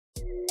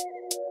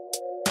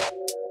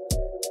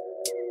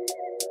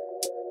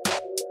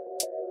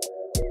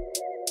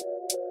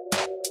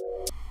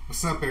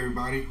What's up,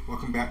 everybody?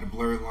 Welcome back to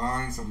Blurred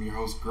Lines. I'm your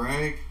host,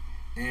 Greg,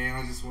 and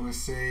I just want to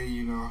say,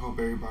 I hope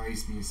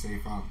everybody's being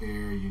safe out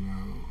there.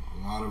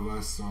 A lot of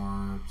us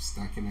are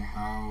stuck in the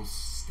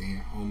house,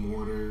 stay-at-home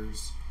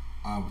orders,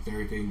 with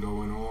everything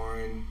going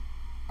on,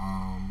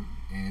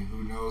 and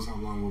who knows how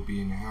long we'll be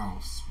in the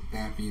house. With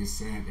that being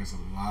said, there's a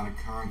lot of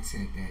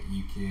content that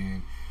you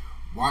can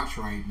watch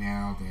right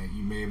now that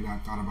you may have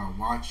not thought about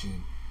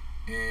watching,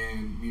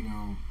 and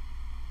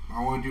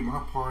I want to do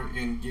my part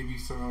and give you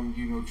some,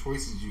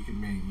 choices you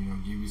can make,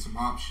 give you some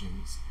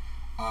options.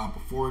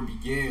 Before we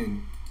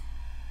begin,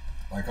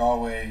 like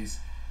always,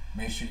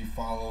 make sure you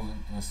follow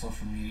the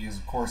social medias.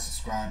 Of course,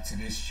 subscribe to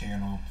this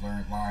channel,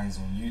 Blurred Lines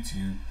on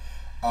YouTube.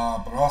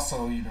 But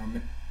also,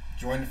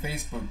 join the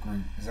Facebook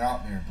group. It's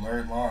out there,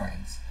 Blurred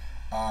Lines.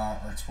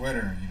 Or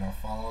Twitter,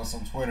 follow us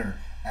on Twitter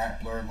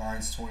at Blurred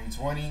Lines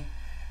 2020.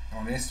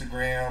 On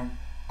Instagram,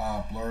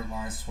 Blurred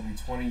Lines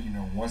 2020.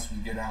 Once we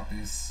get out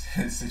this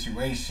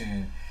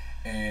situation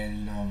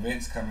and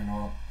events coming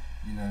up,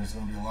 there's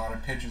going to be a lot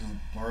of pictures of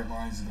Blurred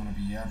Lines is going to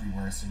be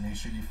everywhere. So make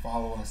sure you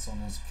follow us on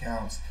those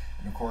accounts,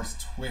 and of course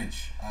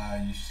Twitch.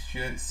 You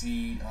should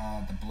see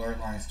the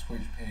Blurred Lines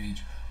Twitch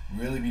page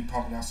really be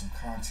pumping out some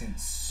content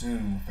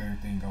soon with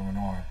everything going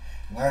on.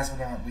 Last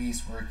but not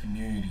least, we're a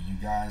community. You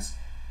guys,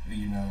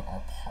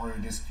 are part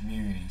of this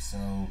community.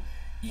 So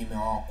email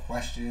all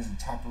questions and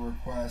topic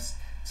requests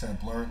to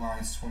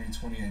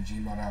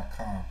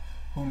blurredlines2020@gmail.com.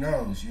 Who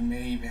knows? You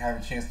may even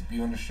have a chance to be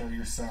on the show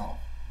yourself.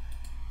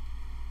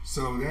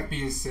 So that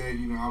being said,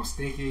 I was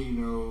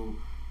thinking,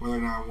 whether or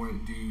not I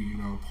want to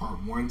do,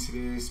 part 1 to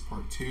this,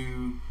 part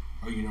 2,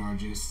 or,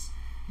 just,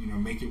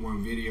 make it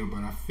one video.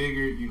 But I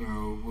figured,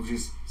 we'll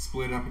just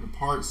split up into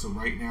parts. So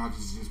right now, this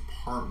is just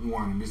part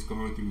 1. I'm just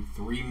going through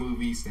 3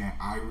 movies that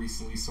I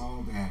recently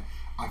saw that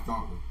I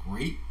thought were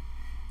great.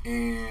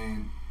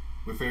 And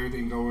with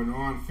everything going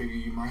on, figure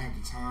you might have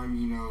the time,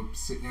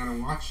 sit down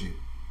and watch it.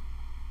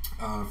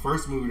 The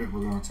first movie that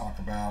we're going to talk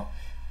about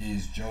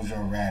is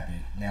Jojo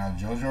Rabbit. Now,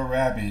 Jojo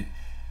Rabbit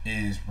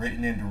is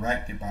written and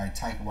directed by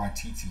Taika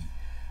Waititi.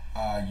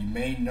 You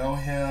may know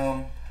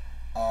him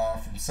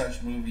from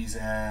such movies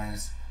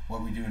as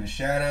What We Do in the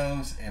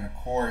Shadows and, of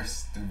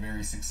course, the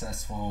very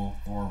successful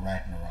Thor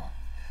Ragnarok.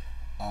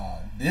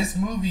 This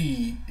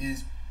movie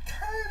is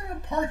kind of a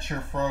departure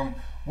from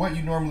what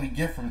you normally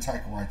get from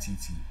Taika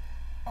Waititi.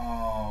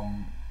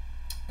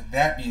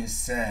 That being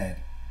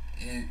said,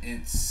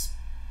 it's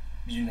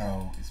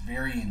it's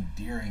very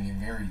endearing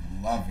and very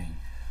loving,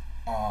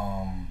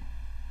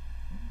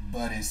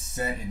 but it's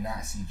set in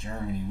Nazi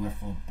Germany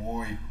with a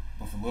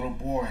little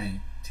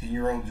boy,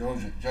 10-year-old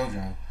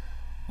Jojo,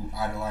 who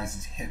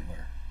idolizes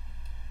Hitler.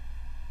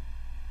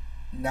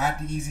 Not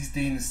the easiest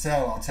thing to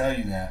sell, I'll tell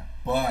you that,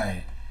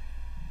 but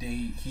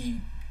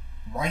he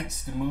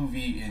writes the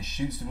movie and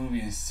shoots the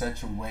movie in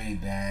such a way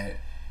that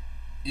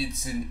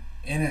it's an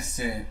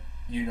innocent,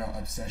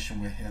 obsession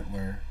with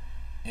Hitler,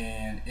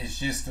 and it's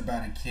just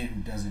about a kid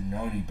who doesn't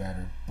know any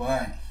better,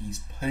 but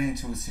he's put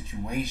into a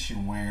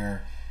situation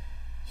where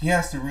he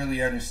has to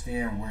really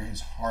understand where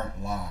his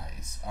heart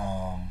lies.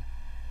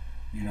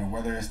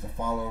 Whether it's to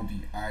follow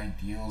the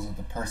ideals of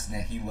the person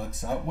that he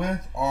looks up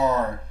with,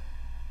 or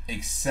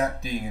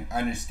accepting and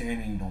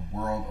understanding the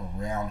world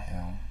around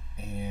him.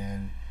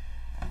 And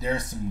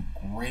there's some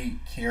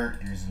great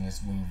characters in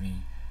this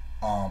movie.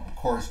 Of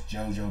course,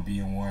 Jojo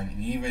being one,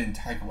 and even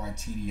Taika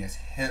Waititi as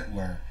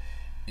Hitler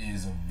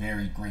is a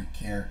very great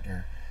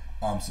character.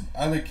 Some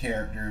other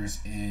characters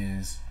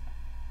is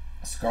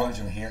Scarlett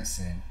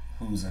Johansson,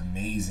 who's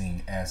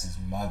amazing as his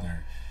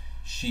mother.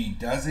 She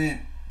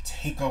doesn't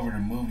take over the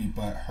movie,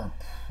 but her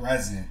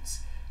presence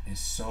is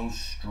so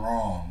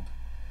strong,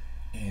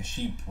 and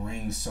she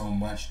brings so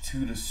much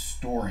to the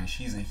story.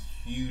 She's a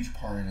huge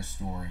part of the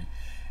story.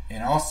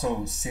 And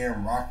also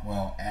Sam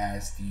Rockwell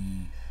as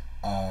the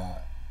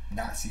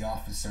Nazi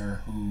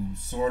officer who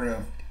sort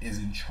of is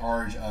in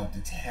charge of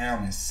the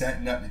town and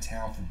setting up the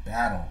town for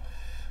battle.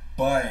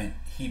 But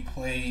he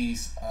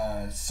plays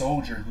a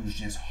soldier who's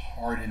just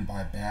hardened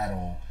by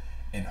battle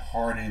and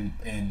hardened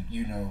and,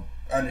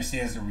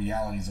 understands the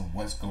realities of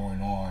what's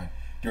going on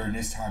during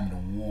this time of the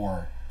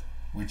war,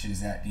 which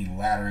is at the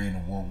latter end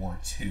of World War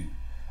II.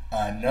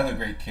 Another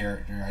great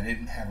character, I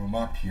didn't have him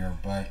up here,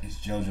 but is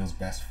Jojo's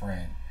best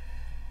friend.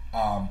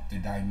 The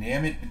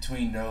dynamic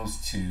between those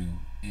two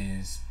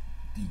is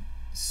the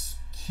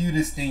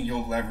cutest thing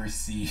you'll ever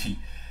see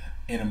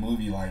in a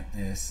movie like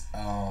this.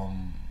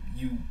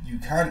 You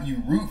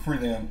root for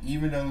them,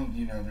 even though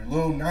they're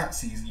little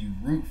Nazis. You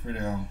root for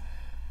them,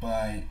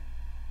 but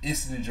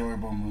it's an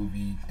enjoyable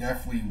movie.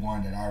 Definitely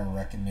one that I would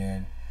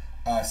recommend.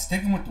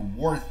 Sticking with the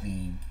war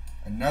theme,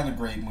 another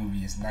great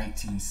movie is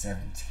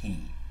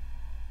 1917.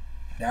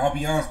 Now, I'll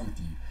be honest with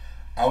you,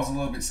 I was a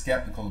little bit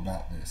skeptical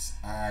about this.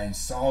 I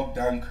saw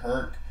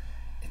Dunkirk.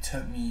 It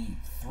took me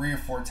 3 or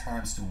 4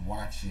 times to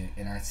watch it,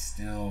 and I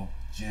still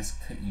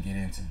just couldn't get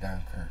into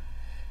Dunkirk.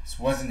 This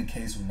wasn't the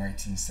case with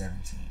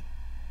 1917.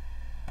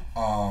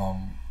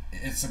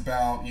 It's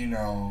about,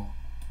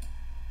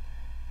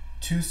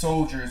 two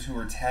soldiers who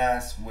are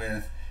tasked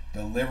with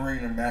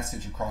delivering a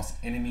message across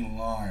enemy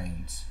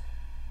lines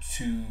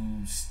to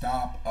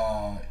stop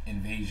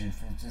invasion,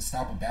 to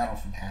stop a battle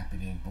from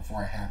happening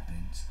before it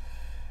happens.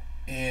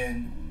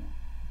 And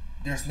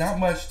there's not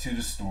much to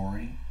the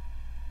story.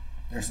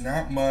 There's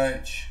not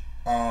much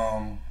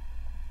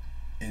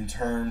in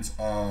terms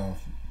of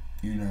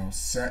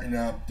setting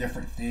up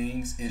different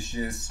things. It's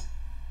just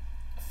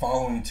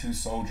following two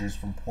soldiers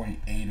from point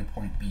A to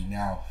point B.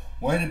 Now,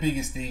 one of the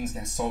biggest things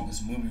that sold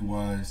this movie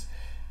was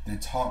the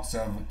talks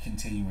of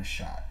continuous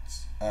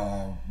shots,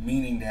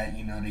 meaning that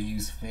they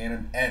use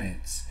phantom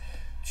edits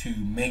to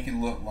make it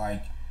look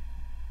like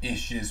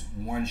it's just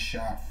one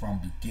shot from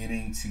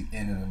beginning to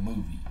end of the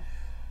movie.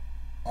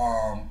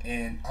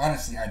 And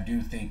honestly, I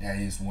do think that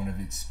is one of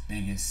its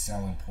biggest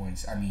selling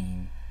points. I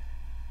mean,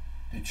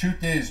 the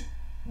truth is,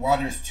 while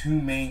there's two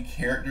main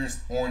characters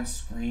on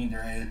screen,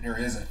 there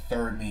is a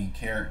third main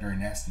character,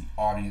 and that's the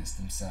audience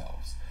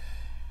themselves.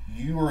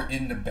 You are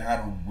in the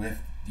battle with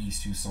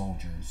these two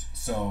soldiers,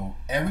 so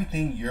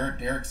everything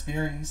they're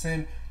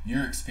experiencing,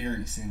 you're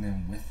experiencing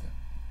them with them.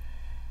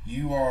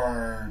 You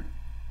are,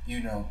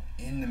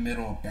 in the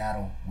middle of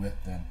battle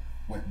with them.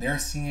 What they're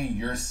seeing,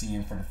 you're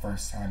seeing for the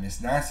first time.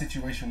 It's not a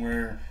situation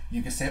where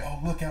you can say, "Oh,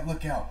 look out,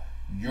 look out."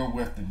 You're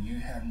with them. You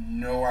have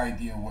no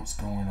idea what's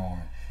going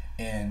on,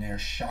 and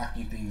there's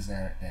shocking things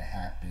that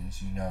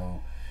happens.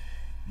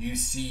 You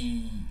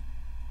see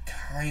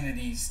kind of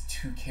these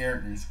two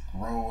characters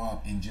grow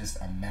up in just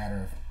a matter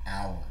of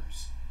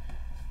hours.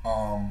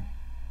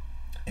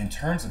 In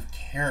terms of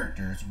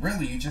characters,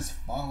 really, you just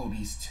follow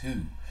these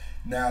two.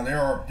 Now there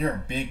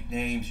are big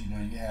names.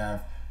 You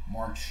have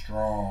Mark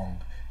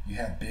Strong. You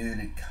have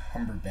Benedict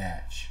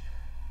Cumberbatch.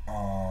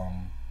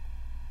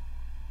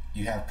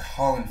 You have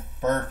Colin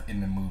Firth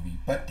in the movie,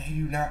 but they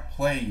do not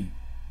play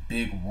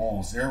big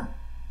roles. They're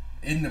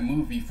in the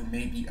movie for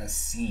maybe a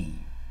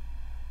scene,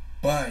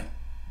 but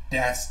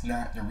that's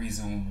not the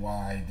reason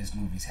why this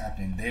movie's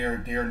happening.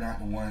 They're not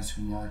the ones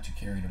who are to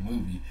carry the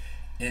movie.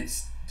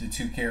 It's the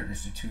two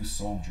characters, the two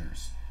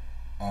soldiers,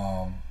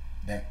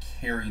 that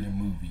carry the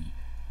movie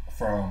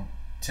from,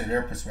 to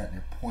their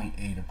perspective, point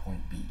A to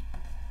point B.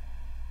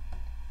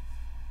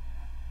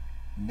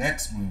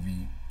 Next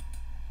movie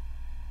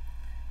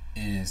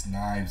is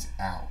Knives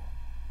Out.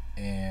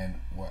 And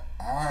what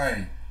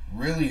I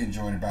really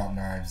enjoyed about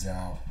Knives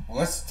Out, well,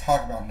 let's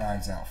talk about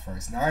Knives Out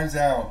first. Knives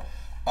Out,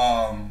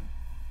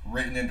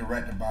 written and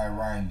directed by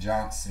Rian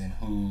Johnson,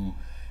 who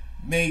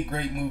made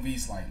great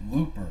movies like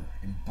Looper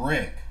and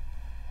Brick,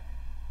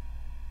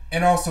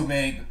 and also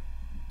made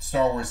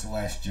Star Wars The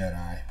Last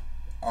Jedi,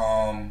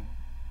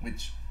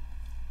 which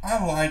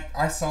I liked.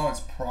 I saw its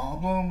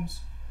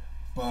problems,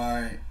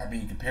 but I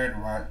mean, compared to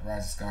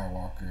Rise of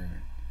Skywalker,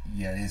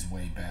 yeah, it is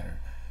way better.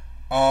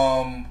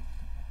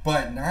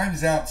 But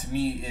Knives Out to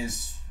me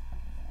is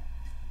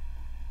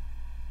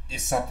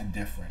something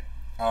different.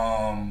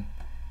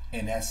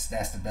 And that's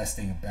the best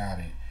thing about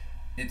it.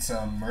 It's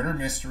a murder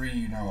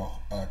mystery,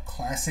 a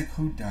classic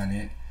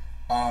whodunit,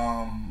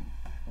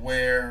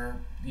 where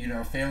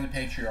family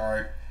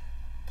patriarch,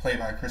 played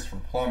by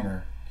Christopher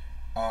Plummer,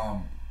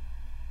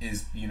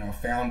 is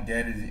found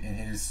dead in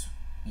his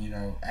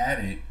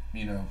attic,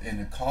 and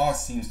the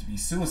cause seems to be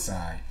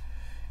suicide.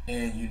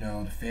 And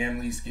the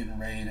family's getting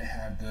ready to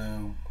have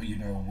the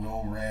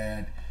will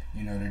read.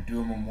 They're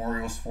doing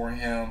memorials for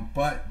him,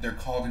 but they're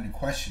called into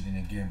questioning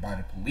again by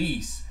the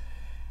police.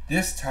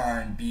 This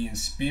time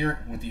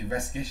with the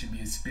investigation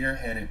being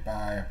spearheaded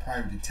by a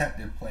private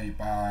detective played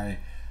by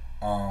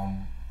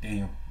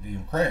Daniel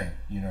Craig,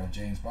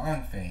 James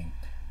Bond fame.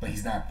 But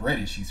he's not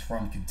British, he's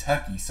from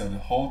Kentucky, so the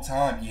whole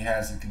time he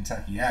has a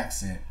Kentucky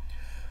accent,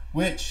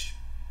 which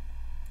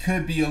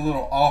could be a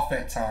little off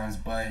at times,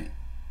 but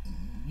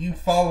you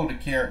follow the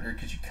character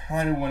because you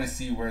kind of want to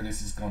see where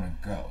this is going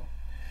to go.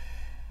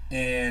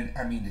 And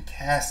I mean, the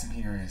casting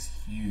here is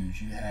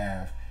huge. You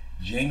have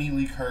Jamie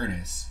Lee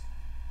Curtis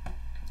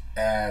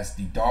as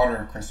the daughter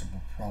of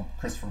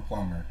Christopher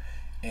Plummer,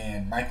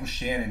 and Michael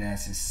Shannon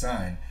as his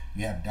son.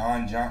 You have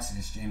Don Johnson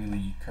as Jamie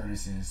Lee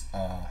Curtis's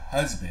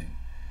husband.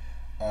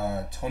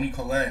 Toni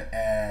Collette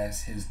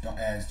as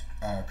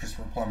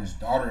Christopher Plummer's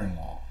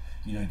daughter-in-law.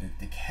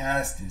 The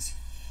cast is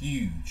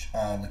huge.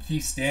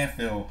 Lakeith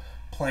Stanfield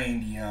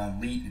playing the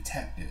lead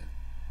detective,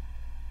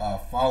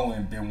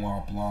 following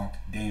Benoit Blanc,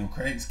 Daniel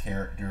Craig's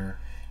character,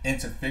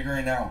 into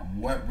figuring out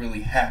what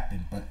really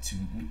happened.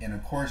 And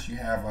of course you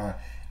have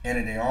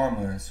Ana de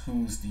Armas,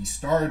 who's the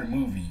star of the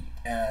movie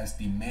as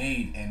the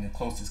maid and the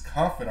closest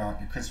confidant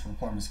to Christopher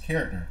Plummer's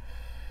character.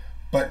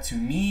 But to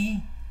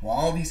me, while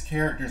all these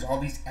characters, all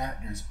these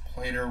actors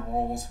play their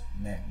roles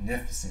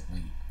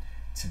magnificently,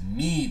 to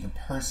me, the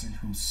person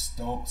who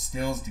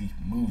steals the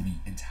movie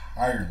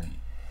entirely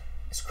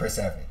is Chris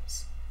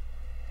Evans.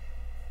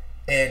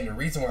 And the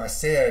reason why I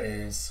say that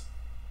is,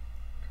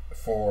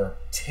 for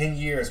 10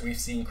 years, we've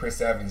seen Chris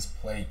Evans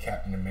play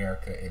Captain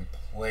America and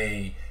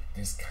play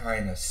this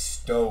kind of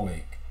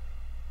stoic,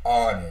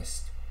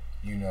 honest,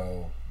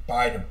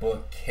 by the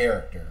book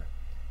character.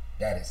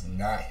 That is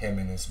not him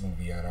in this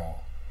movie at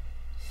all.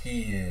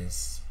 He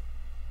is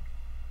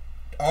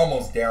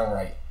almost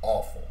downright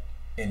awful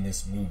in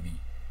this movie.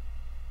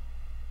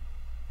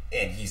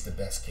 And he's the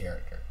best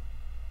character.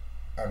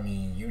 I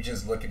mean, you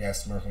just look at that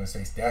smirk on his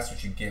face, that's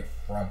what you get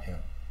from him.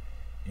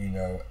 You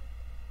know,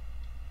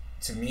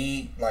 to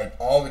me, like,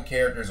 all the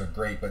characters are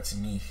great, but to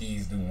me,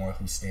 he's the one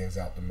who stands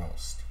out the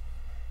most.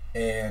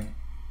 And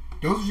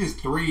those are just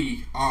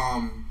three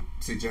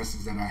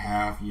suggestions that I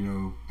have. You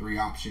know, three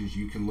options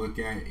you can look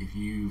at. If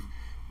you've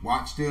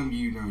watched them,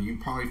 you know, you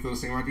probably feel the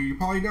same way I do. You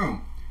probably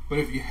don't. But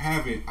if you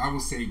haven't, I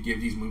would say give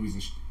these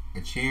movies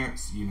a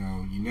chance. You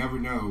know, you never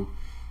know.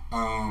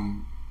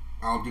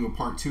 I'll do a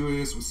part 2 of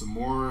this with some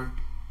more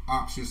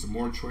options, some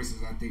more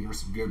choices. I think are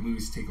some good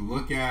movies to take a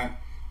look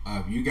at.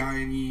 If you got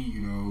any,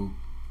 you know,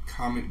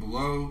 comment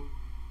below.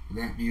 With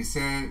that being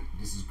said,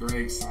 this is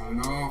Greg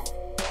signing off.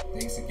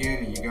 Thanks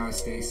again, and you guys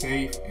stay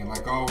safe. And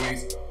like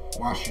always,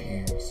 wash your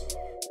hands.